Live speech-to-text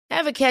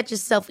Ever catch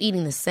yourself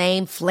eating the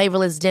same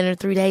flavorless dinner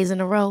 3 days in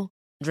a row?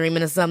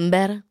 Dreaming of something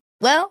better?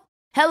 Well,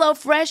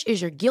 HelloFresh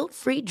is your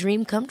guilt-free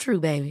dream come true,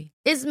 baby.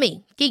 It's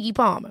me, Keke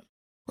Palmer.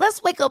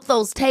 Let's wake up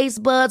those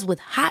taste buds with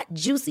hot,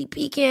 juicy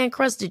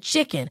pecan-crusted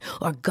chicken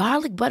or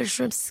garlic butter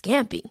shrimp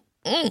scampi.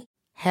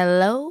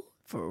 Hello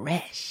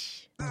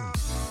Fresh.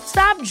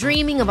 Stop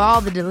dreaming of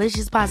all the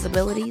delicious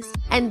possibilities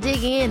and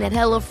dig in at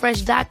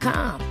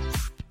HelloFresh.com.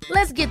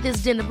 Let's get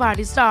this dinner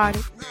party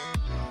started.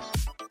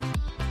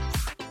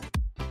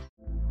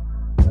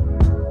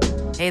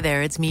 Hey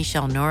there, it's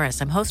Michelle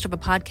Norris. I'm host of a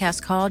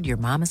podcast called Your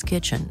Mama's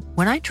Kitchen.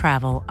 When I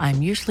travel,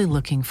 I'm usually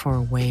looking for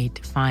a way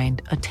to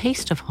find a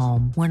taste of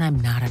home when I'm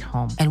not at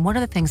home. And one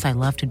of the things I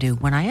love to do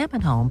when I am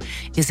at home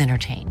is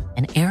entertain.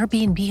 And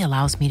Airbnb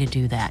allows me to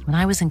do that. When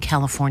I was in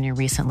California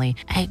recently,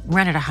 I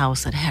rented a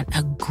house that had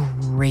a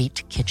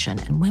great kitchen.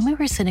 And when we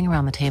were sitting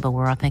around the table, we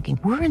were all thinking,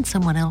 we're in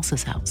someone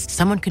else's house.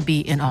 Someone could be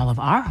in all of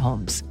our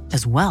homes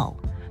as well.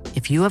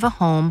 If you have a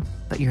home,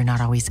 but you're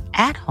not always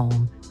at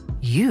home,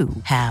 you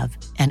have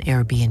an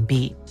Airbnb.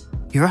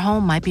 Your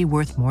home might be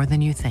worth more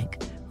than you think.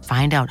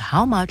 Find out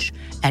how much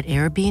at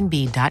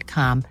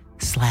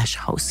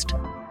airbnb.com/host.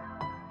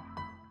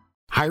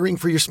 Hiring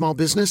for your small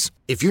business?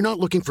 If you're not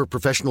looking for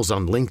professionals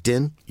on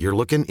LinkedIn, you're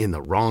looking in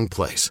the wrong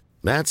place.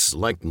 That's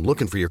like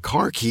looking for your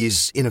car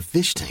keys in a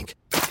fish tank.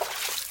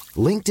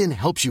 LinkedIn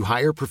helps you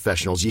hire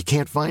professionals you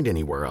can't find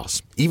anywhere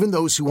else, even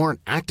those who aren't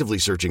actively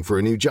searching for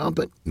a new job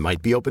but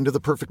might be open to the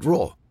perfect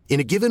role. In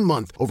a given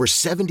month, over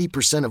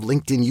 70% of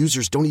LinkedIn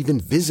users don't even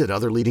visit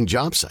other leading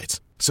job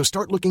sites. So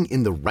start looking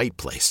in the right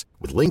place.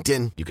 With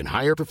LinkedIn, you can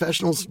hire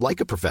professionals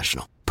like a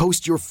professional.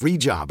 Post your free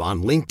job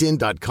on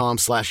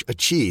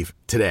linkedin.com/achieve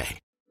today.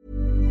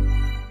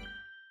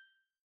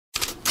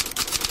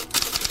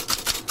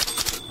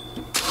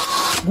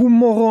 God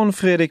morgon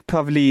Fredrik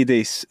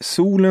Pavlidis.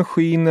 Solen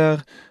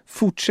skiner.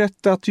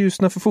 Fortsätter att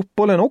ljusna för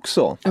fotbollen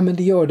också. Ja, men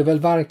det gör det väl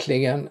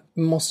verkligen,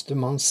 måste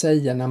man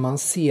säga, när man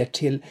ser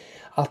till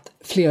att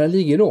flera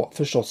ligor då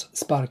förstås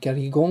sparkar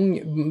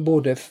igång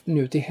både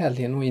nu till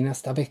helgen och i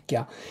nästa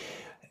vecka.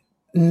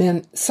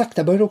 Men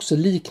sakta börjar också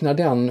likna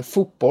den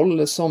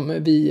fotboll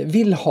som vi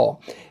vill ha.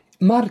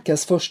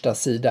 Marcas första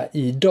sida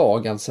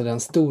idag, alltså den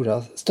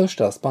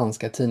största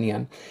spanska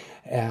tidningen,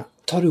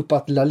 tar upp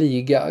att La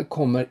Liga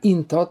kommer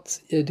inte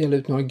att dela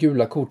ut några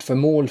gula kort för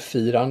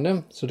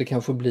målfirande, så det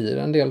kanske blir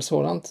en del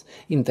sådant.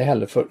 Inte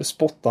heller för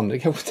spottande, det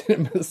kanske är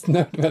den mest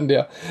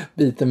nödvändiga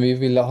biten vi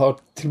vill ha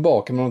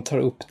tillbaka, men de tar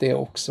upp det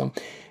också.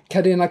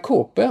 Cadena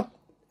Cope,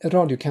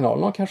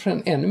 radiokanalen, har kanske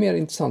en ännu mer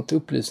intressant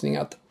upplysning,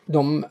 att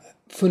de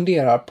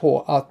funderar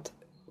på att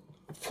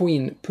få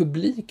in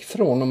publik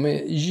från och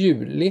med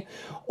juli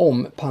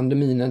om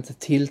pandemin inte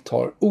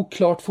tilltar.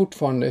 Oklart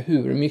fortfarande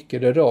hur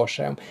mycket det rör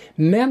sig om.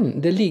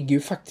 Men det ligger ju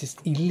faktiskt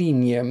i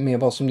linje med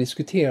vad som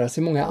diskuteras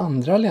i många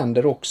andra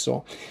länder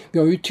också. Vi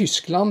har ju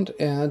Tyskland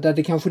där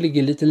det kanske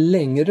ligger lite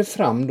längre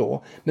fram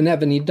då. Men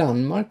även i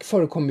Danmark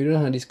förekommer ju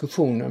den här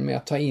diskussionen med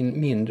att ta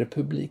in mindre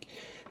publik.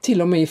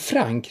 Till och med i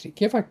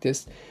Frankrike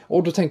faktiskt.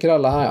 Och då tänker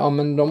alla här, ja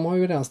men de har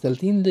ju redan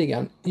ställt in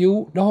ligan.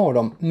 Jo, det har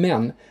de,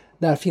 men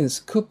där finns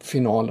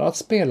cupfinaler att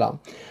spela.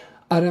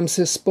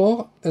 RMC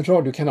Sport,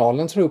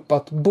 radiokanalen, tar upp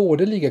att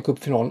både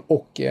ligacupfinalen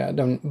och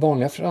den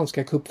vanliga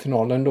franska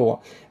cupfinalen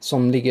då,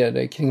 som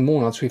ligger kring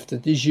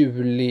månadsskiftet i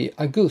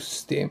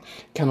juli-augusti,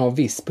 kan ha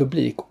viss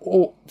publik.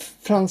 Och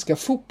franska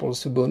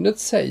fotbollsförbundet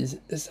säger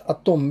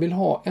att de vill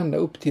ha ända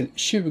upp till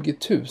 20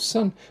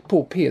 000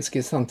 på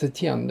PSG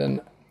Saint-Étienne den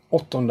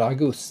 8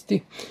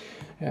 augusti.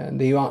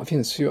 Det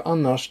finns ju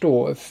annars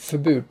då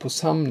förbud på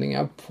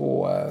samlingar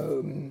på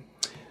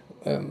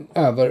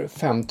över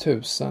 5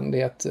 000.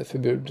 Det är ett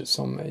förbud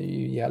som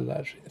ju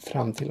gäller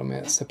fram till och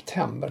med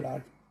september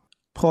där.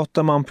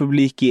 Pratar man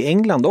publik i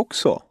England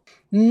också?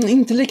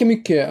 Inte lika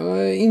mycket.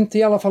 Inte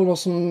i alla fall vad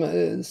som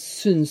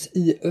syns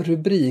i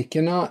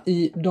rubrikerna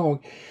idag.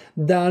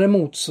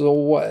 Däremot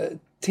så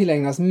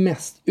tillägnas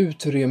mest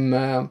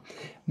utrymme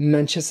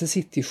Manchester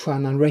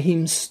City-stjärnan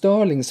Raheem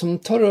Sterling, som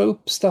tar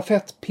upp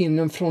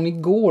stafettpinnen från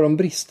igår om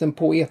bristen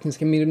på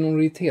etniska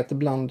minoriteter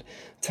bland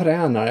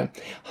tränare.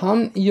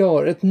 Han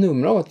gör ett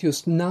nummer av att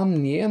just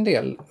namnge en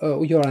del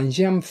och göra en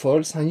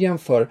jämförelse. Han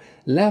jämför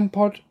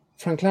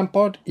Frank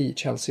Lampard i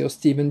Chelsea och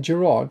Steven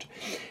Gerrard.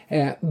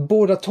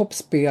 Båda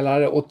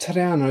toppspelare och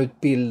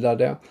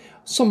tränarutbildade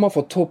som har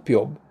fått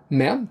toppjobb.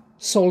 Men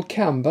Sol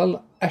Campbell,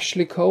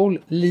 Ashley Cole,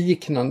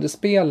 liknande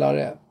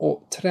spelare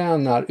och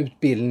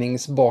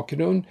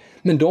tränarutbildningsbakgrund,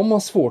 men de har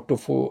svårt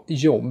att få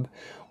jobb.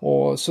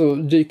 Och så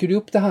dyker det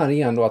upp det här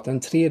igen då, att en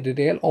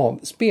tredjedel av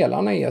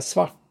spelarna är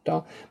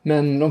svarta,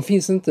 men de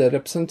finns inte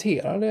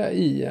representerade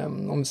i,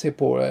 om vi ser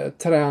på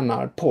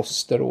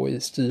tränarposter och i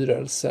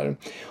styrelser.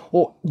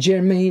 Och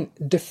Jermaine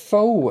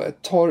Defoe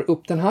tar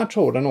upp den här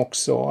tråden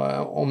också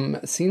om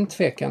sin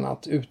tvekan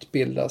att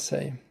utbilda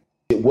sig.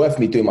 It's worth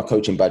me doing my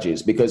coaching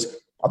badges because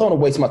I don't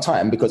want to waste my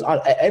time, because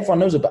everyone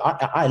knows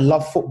about I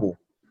love football,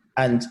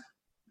 and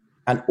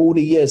all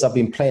the years I've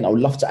been playing, I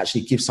would love to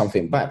actually give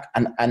something back,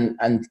 and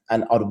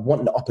I'd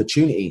want the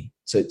opportunity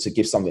to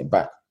give something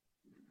back.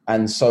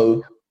 And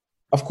so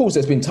of course,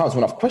 there's been times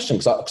when I've questioned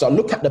because I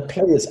look at the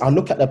players. I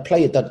look at the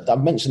player that I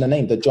mentioned the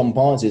name, the John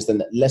Barneses,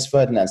 the Les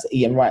Ferdinands, the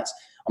Ian Wrights.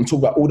 I'm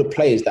talking about all the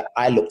players that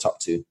I looked up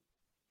to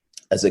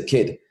as a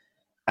kid,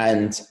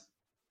 and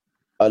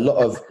a lot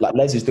of like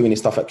Les is doing his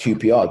stuff at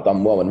QPR,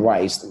 done well, and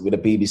Rice with the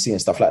BBC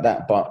and stuff like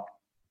that. But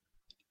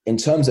in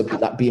terms of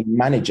like being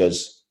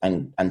managers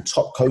and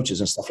top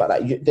coaches and stuff like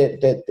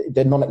that,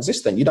 they're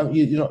non-existent.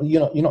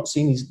 You're not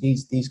seeing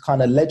these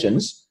kind of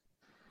legends,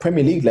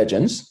 Premier League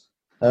legends.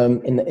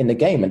 In the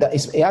game, and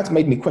it has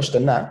made me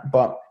question that,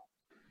 but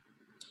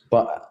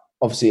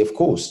obviously, of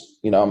course,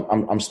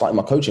 I'm starting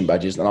my coaching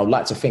badges, and I'd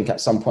like to think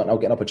at some point I'll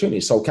get an opportunity.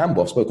 Sol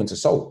Campbell, I've spoken to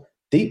Sol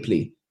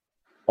deeply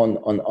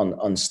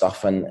on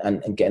stuff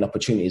and getting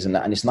opportunities and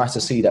that, and it's nice to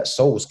see that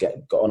Sol's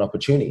got an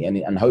opportunity,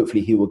 and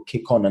hopefully he will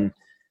kick on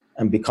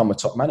and become a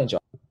top manager.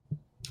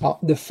 Ja,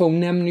 Defoe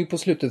nämner ju på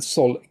slutet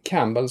Sol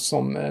Campbell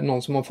som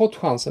någon som har fått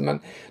chansen, men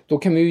då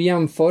kan vi ju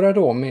jämföra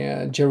då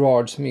med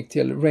Gerrard som gick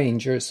till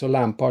Rangers och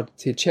Lampard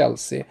till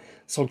Chelsea.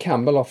 Sol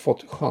Campbell har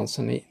fått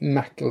chansen i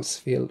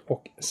Macclesfield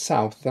och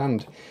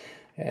Southend,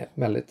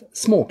 väldigt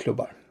små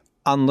klubbar.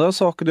 Andra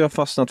saker du har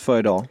fastnat för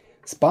idag?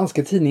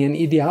 Spanska tidningen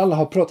Ideal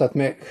har pratat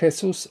med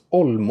Jesus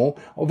Olmo,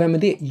 och vem är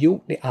det? Jo,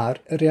 det är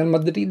Real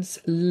Madrids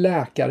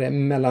läkare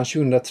mellan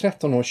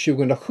 2013 och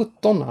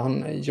 2017.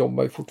 Han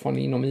jobbar ju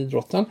fortfarande inom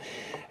idrotten.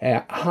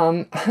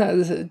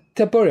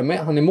 Till att börja med,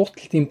 han är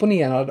måttligt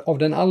imponerad av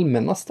den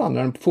allmänna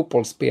standarden på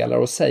fotbollsspelare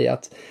och säger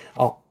att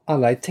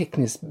alla är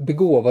tekniskt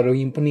begåvade och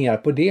imponerar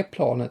på det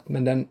planet,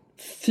 men den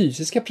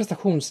fysiska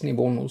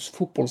prestationsnivån hos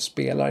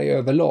fotbollsspelare är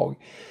överlag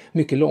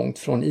mycket långt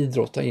från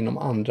idrottare inom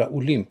andra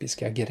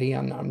olympiska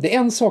grenar. Det är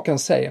en sak han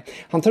säger.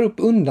 Han tar upp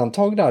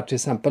undantag där, till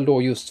exempel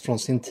då just från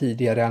sin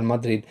tid i Real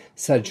Madrid,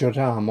 Sergio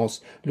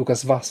Ramos,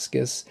 Lucas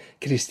Vázquez,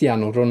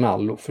 Cristiano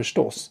Ronaldo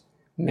förstås.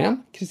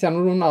 Men Cristiano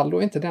Ronaldo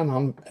är inte den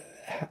han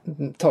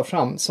tar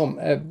fram som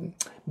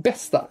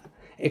bästa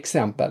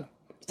exempel.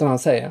 Utan han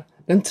säger,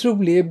 den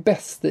troligen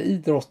bästa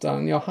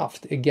idrottaren jag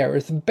haft är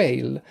Gareth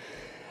Bale.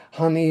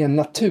 Han är en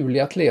naturlig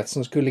atlet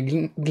som skulle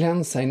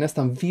glänsa i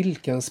nästan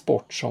vilken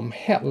sport som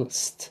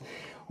helst.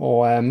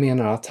 Och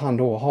menar att han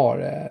då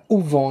har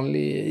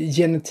ovanlig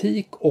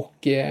genetik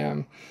och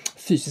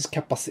fysisk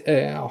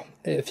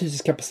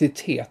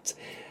kapacitet.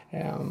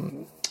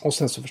 Och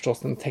sen så förstås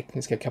den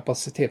tekniska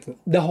kapaciteten.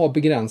 Det har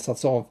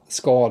begränsats av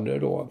skador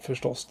då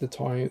förstås. Det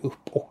tar han ju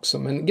upp också.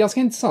 Men ganska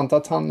intressant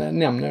att han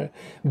nämner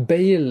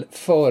Bale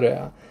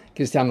före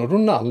Cristiano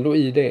Ronaldo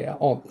i det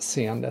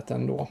avseendet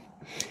ändå.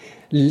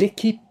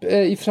 L'Équipe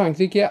i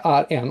Frankrike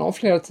är en av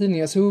flera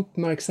tidningar som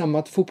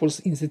uppmärksammat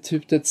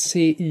fotbollsinstitutet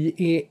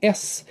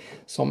CIES,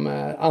 som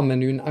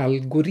använder en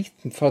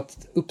algoritm för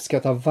att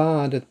uppskatta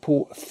värdet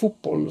på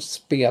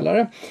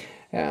fotbollsspelare.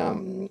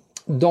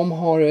 De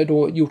har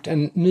då gjort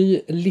en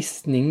ny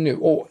listning nu,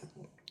 och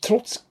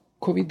trots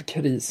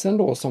covid-krisen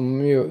då,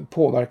 som ju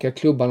påverkar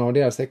klubbarna och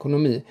deras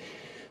ekonomi,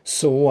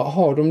 så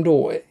har de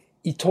då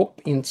i topp,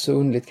 inte så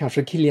underligt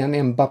kanske,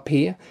 Kylian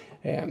Mbappé,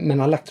 men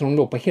har lagt dem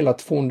då på hela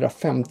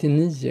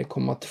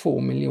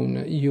 259,2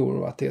 miljoner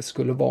euro, att det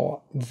skulle vara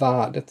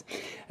värdet.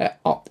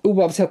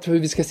 Oavsett hur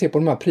vi ska se på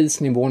de här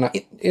prisnivåerna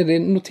är det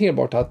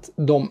noterbart att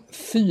de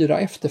 4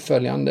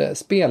 efterföljande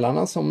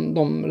spelarna som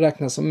de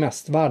räknar som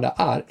mest värda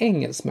är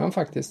engelsmän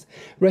faktiskt.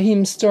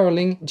 Raheem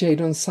Sterling,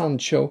 Jadon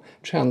Sancho,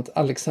 Trent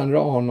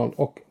Alexander-Arnold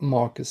och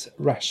Marcus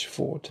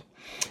Rashford.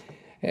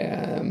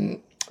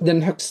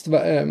 Den högst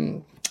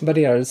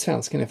värderade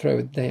svensken är för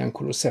övrigt Dejan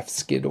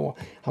Kulusevski då.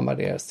 Han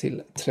värderas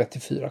till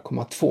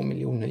 34,2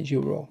 miljoner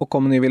euro. Och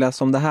om ni vill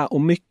läsa om det här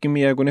och mycket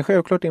mer går ni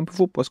självklart in på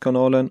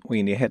Fotbollskanalen och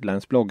in i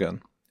Headlines-bloggen.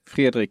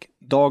 Fredrik,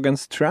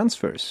 dagens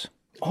transfers.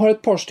 Har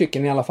ett par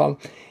stycken i alla fall.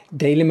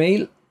 Daily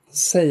Mail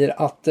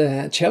säger att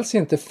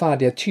Chelsea inte är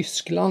färdiga i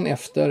Tyskland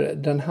efter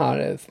den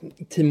här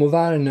Timo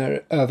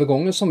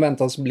Werner-övergången som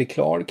väntas bli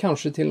klar,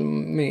 kanske till och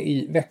med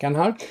i veckan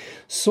här.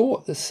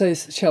 Så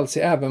sägs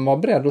Chelsea även vara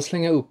beredd att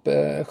slänga upp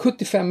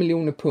 75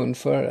 miljoner pund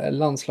för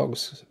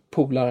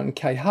landslagspolaren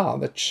Kai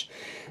Havertz.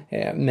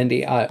 Men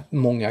det är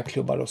många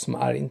klubbar då som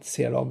är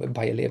intresserade av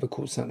Bayer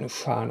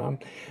Leverkusen-stjärnan.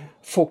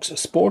 Fox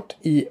Sport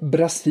i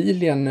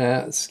Brasilien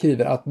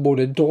skriver att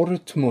både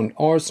Dortmund,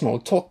 Arsenal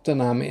och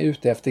Tottenham är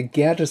ute efter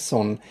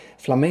Gerson,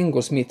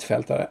 Flamengos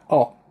mittfältare,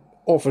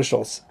 och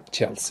förstås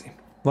Chelsea.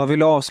 Vad vill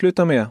du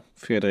avsluta med,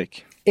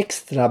 Fredrik?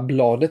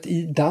 Extrabladet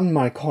i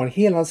Danmark har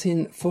hela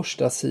sin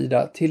första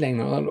sida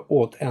tillägnad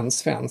åt en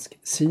svensk,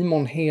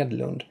 Simon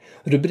Hedlund.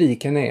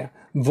 Rubriken är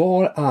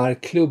 "Var är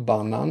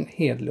klubbannan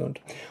Hedlund?"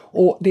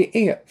 Och det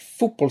är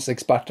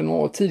fotbollsexperten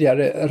och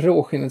tidigare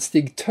råskinnet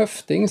Stig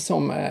Töfting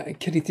som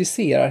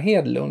kritiserar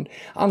Hedlund.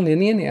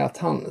 Anledningen är att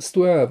han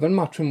stod över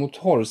matchen mot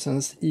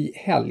Horsens i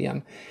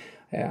helgen.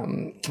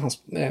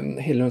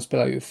 Hedlund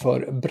spelar ju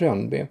för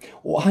Brøndby,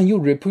 och han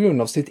gjorde det på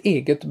grund av sitt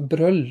eget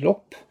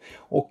bröllop.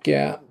 Och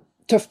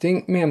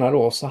Töfting menar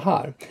då så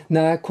här: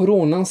 när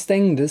coronan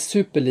stängde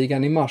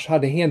Superligan i mars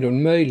hade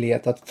Hedlund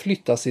möjlighet att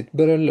flytta sitt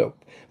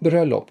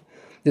bröllop.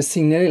 Det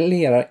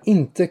signalerar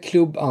inte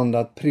klubbanda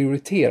att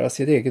prioritera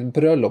sitt eget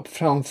bröllop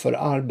framför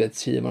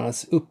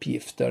arbetsgivarnas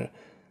uppgifter.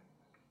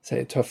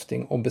 säger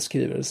Töfting och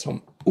beskriver det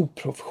som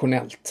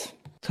oprofessionellt.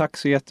 Tack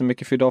så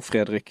jättemycket för idag,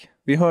 Fredrik.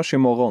 Vi hörs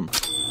imorgon.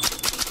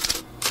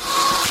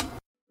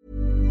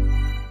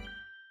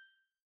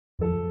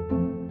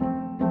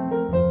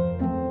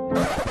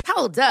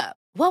 Hold up.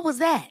 What was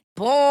that?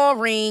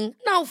 Boring.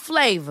 No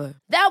flavor.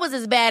 That was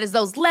as bad as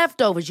those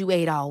leftovers you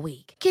ate all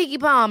week. Keke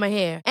Palmer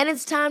here, and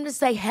it's time to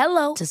say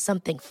hello to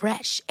something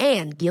fresh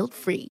and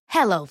guilt-free.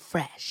 Hello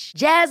Fresh.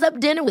 Jazz up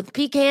dinner with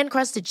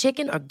pecan-crusted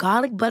chicken or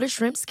garlic butter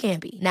shrimp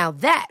scampi. Now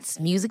that's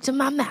music to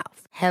my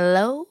mouth.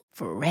 Hello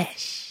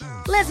Fresh.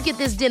 Let's get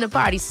this dinner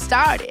party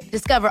started.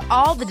 Discover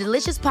all the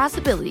delicious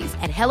possibilities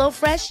at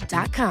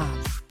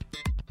hellofresh.com.